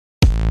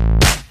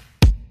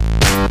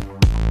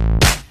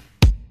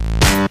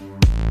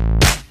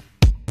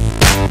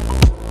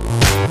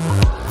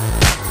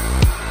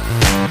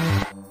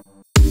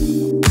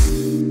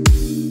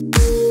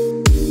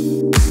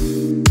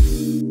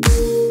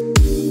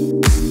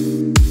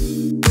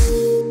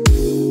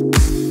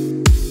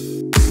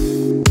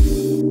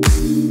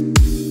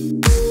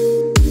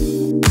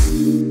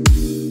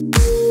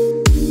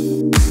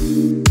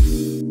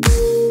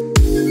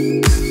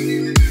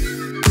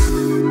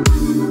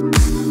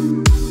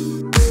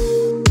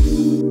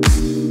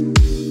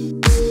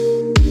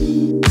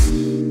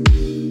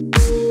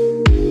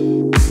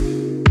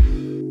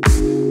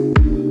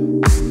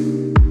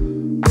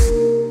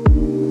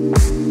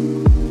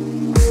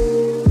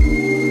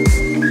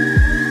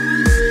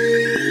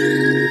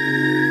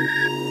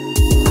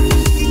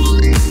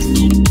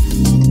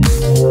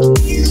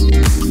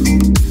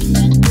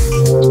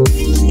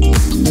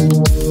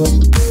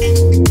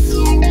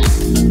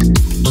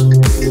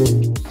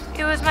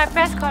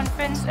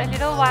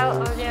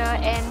while earlier,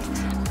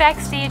 and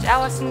backstage I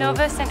was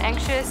nervous and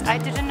anxious. I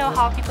didn't know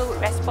how people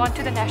would respond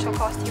to the national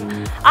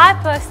costume. I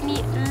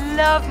personally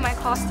love my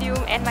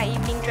costume and my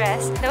evening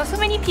dress. There were so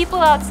many people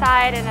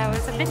outside and I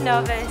was a bit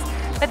nervous,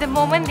 but the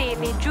moment they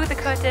drew the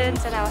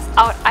curtains and I was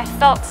out, I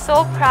felt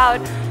so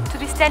proud to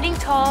be standing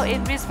tall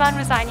in Rizman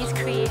Ruzaini's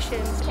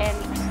creations, and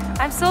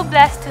I'm so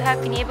blessed to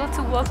have been able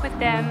to work with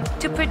them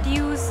to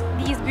produce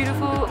these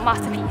beautiful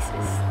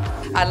masterpieces.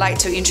 I'd like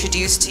to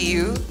introduce to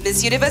you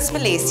Miss Universe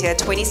Malaysia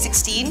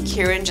 2016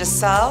 Kiran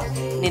Jassal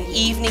in an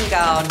evening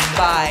gown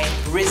by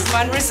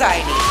Rizman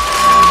Ruzaini.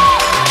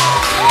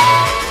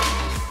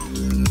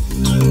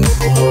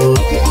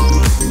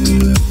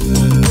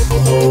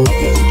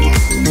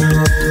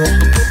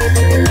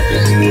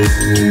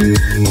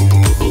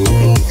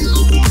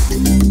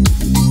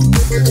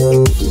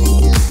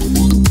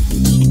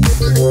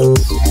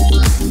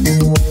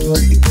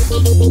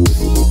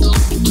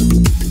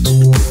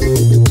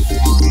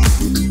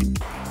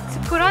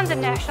 The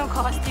national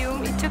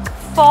costume, it took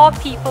 4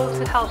 people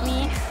to help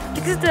me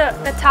because the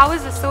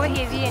towers are so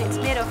heavy and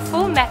it's made of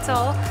full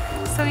metal,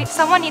 so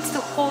someone needs to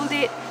hold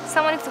it,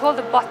 someone needs to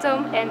hold the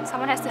bottom, and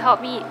someone has to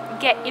help me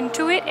get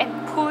into it and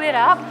pull it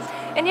up.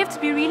 And you have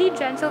to be really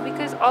gentle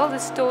because all the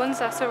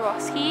stones are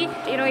Swarovski.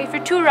 You know, if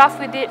you're too rough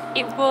with it,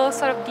 it will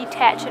sort of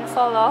detach and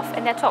fall off,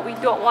 and that's what we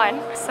don't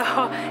want. So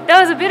that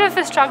was a bit of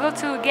a struggle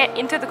to get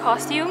into the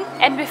costume.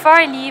 And before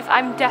I leave,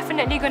 I'm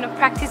definitely going to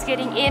practice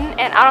getting in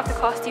and out of the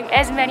costume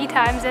as many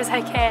times as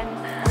I can.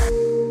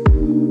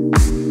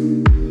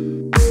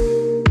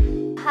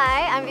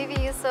 Hi, I'm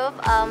Vivi Yusuf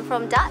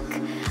from Duck.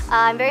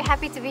 I'm very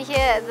happy to be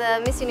here at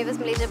the Miss Universe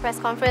Malaysia press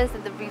conference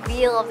at the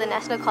reveal of the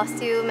national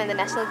costume and the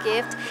national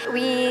gift.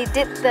 We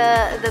did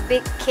the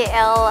big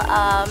KL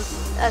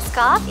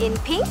scarf in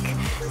pink,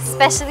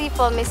 especially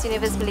for Miss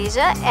Universe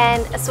Malaysia,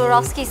 and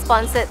Swarovski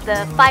sponsored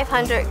the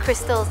 500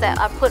 crystals that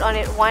are put on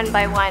it one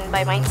by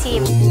my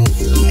team.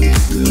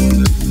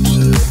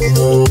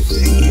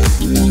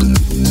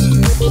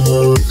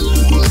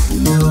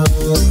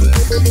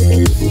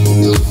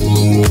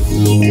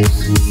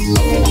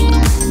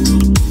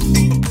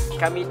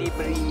 Kami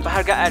diberi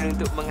penghargaan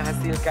untuk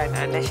menghasilkan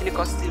national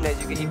costume dan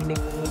juga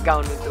evening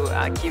gown untuk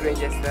Kiran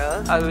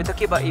Jassal. We're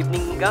talking about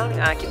evening gown,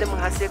 kita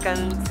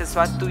menghasilkan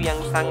sesuatu yang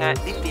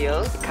sangat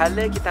detail.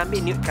 Color kita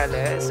ambil nude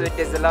color, so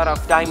there's a lot of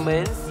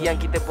diamonds yang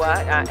kita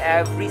buat.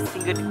 Every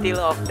single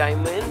detail of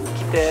diamond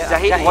kita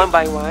jahit one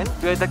by one.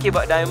 We're talking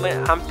about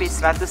diamond hampir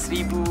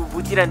 100,000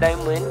 butiran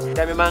diamond,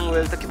 dan memang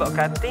we're talking about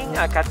cutting.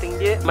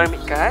 Cutting dia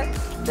mermaid cut,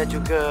 dan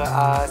juga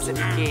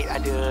sedikit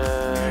ada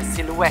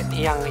siluet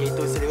yang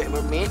iaitu siluet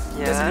mermaid.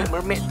 Dan siluet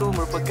mermaid tu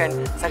merupakan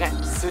sangat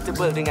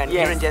suitable dengan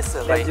Kiran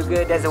Jassal. Dan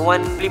juga there's a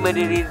one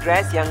preliminary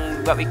dress yang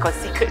what we call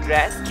secret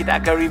dress.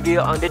 Kita akan reveal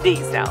on the day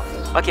itself.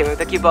 Okay, we're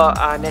talking about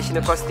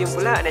national costume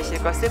pula.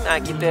 National costume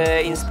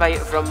kita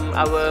inspired from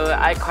our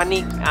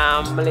iconic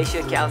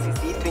Malaysia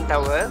KLCC Twin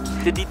Tower.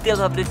 The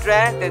details of the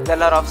dress, there's a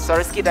lot of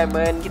Swarovski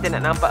diamond. Kita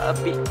nak nampak a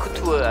bit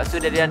couture,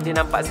 so dia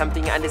nampak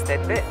something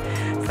understated,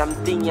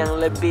 something yang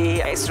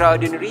lebih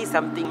extraordinary,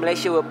 something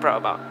Malaysia will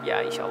proud about.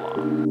 Ya, insyaAllah.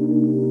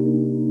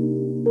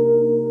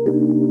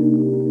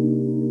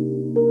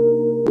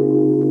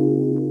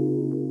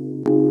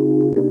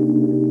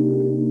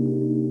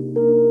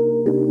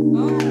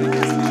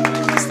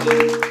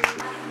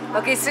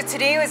 Okay, so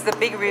today was the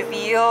big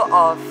reveal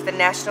of the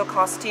national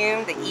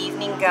costume, the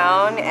evening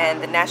gown, and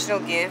the national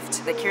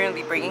gift that Kiran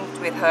will be bringing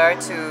with her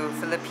to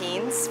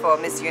Philippines for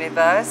Miss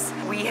Universe.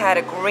 We had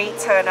a great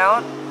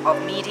turnout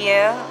of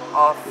media,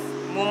 of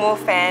Momo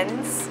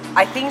fans.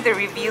 I think the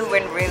reveal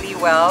went really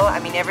well. I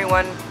mean,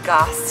 everyone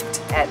gasped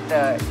at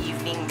the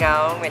evening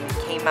gown when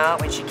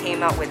she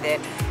came out with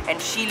it, and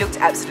she looked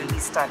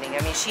absolutely stunning.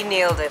 I mean, she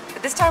nailed it.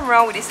 But this time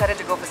around, we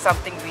decided to go for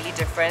something really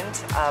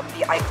different,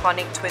 the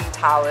iconic Twin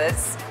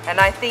Towers. And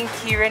I think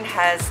Kiran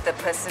has the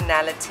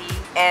personality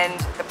and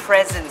the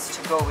presence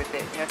to go with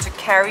it, you know, to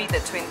carry the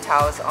Twin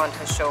Towers on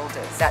her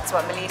shoulders. That's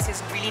what Malaysia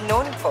is really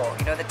known for,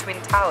 you know, the Twin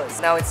Towers.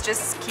 Now it's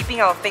just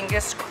keeping our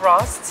fingers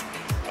crossed,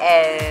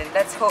 and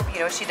let's hope,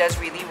 you know, she does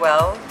really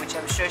well, which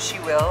I'm sure she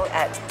will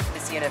at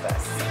Miss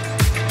Universe.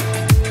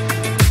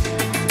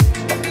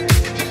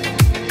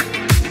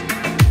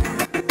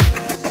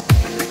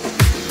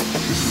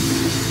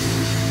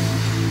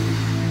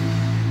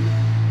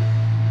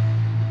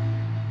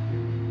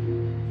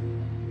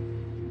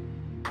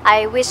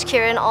 I wish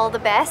Kiran all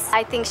the best.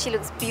 I think she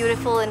looks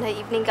beautiful in her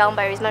evening gown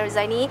by Rizman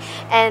Ruzaini,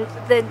 and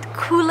the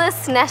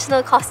coolest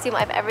national costume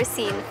I've ever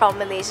seen from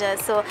Malaysia.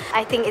 So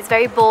I think it's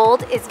very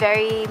bold, it's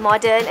very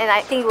modern, and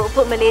I think it will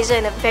put Malaysia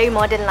in a very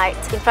modern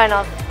light in front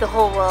of the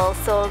whole world.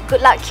 So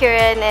good luck,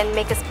 Kiran, and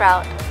make us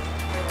proud.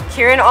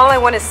 Kiran, all I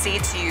want to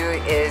say to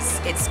you is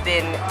it's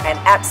been an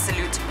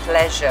absolute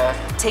pleasure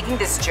taking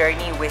this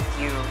journey with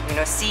you. You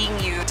know, seeing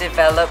you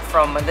develop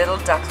from a little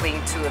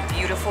duckling to a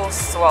beautiful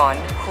swan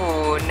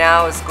who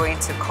now is going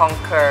to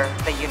conquer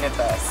the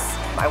universe.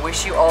 I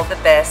wish you all the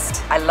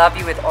best. I love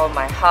you with all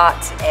my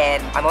heart,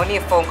 and I'm only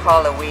a phone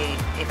call away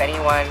if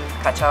anyone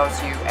kachaos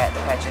you at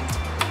the pageant.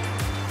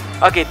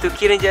 Okay, to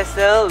Kiran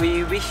Jassal,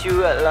 we wish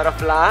you a lot of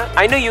luck.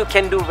 I know you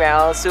can do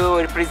well, so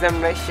represent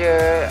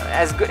Malaysia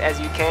as good as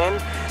you can.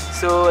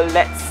 So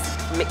let's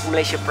make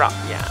Malaysia proud.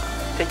 Yeah.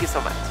 Thank you so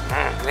much.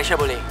 Malaysia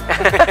boleh.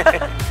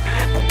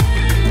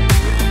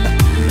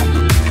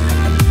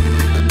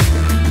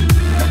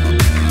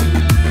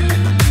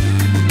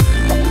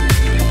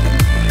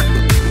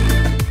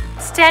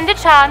 Stand a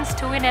chance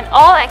to win an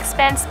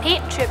all-expense paid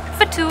trip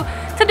for two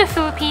to the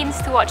Philippines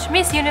to watch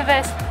Miss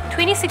Universe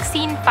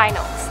 2016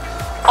 finals.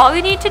 All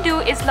you need to do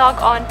is log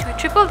on to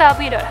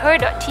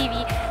www.her.tv,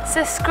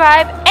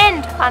 subscribe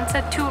and answer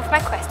 2 of my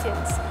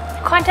questions.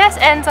 Contest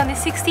ends on the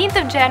 16th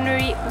of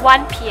January,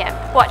 1 p.m.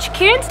 Watch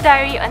Kiran's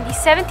diary on the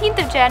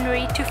 17th of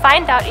January to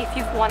find out if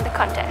you've won the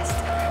contest.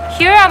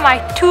 Here are my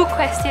 2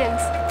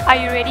 questions.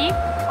 Are you ready?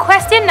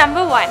 Question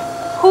number 1.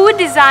 Who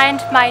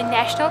designed my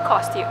national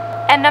costume?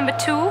 And number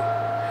 2.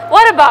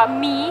 What about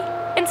me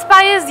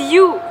inspires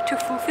you to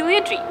fulfill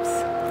your dreams?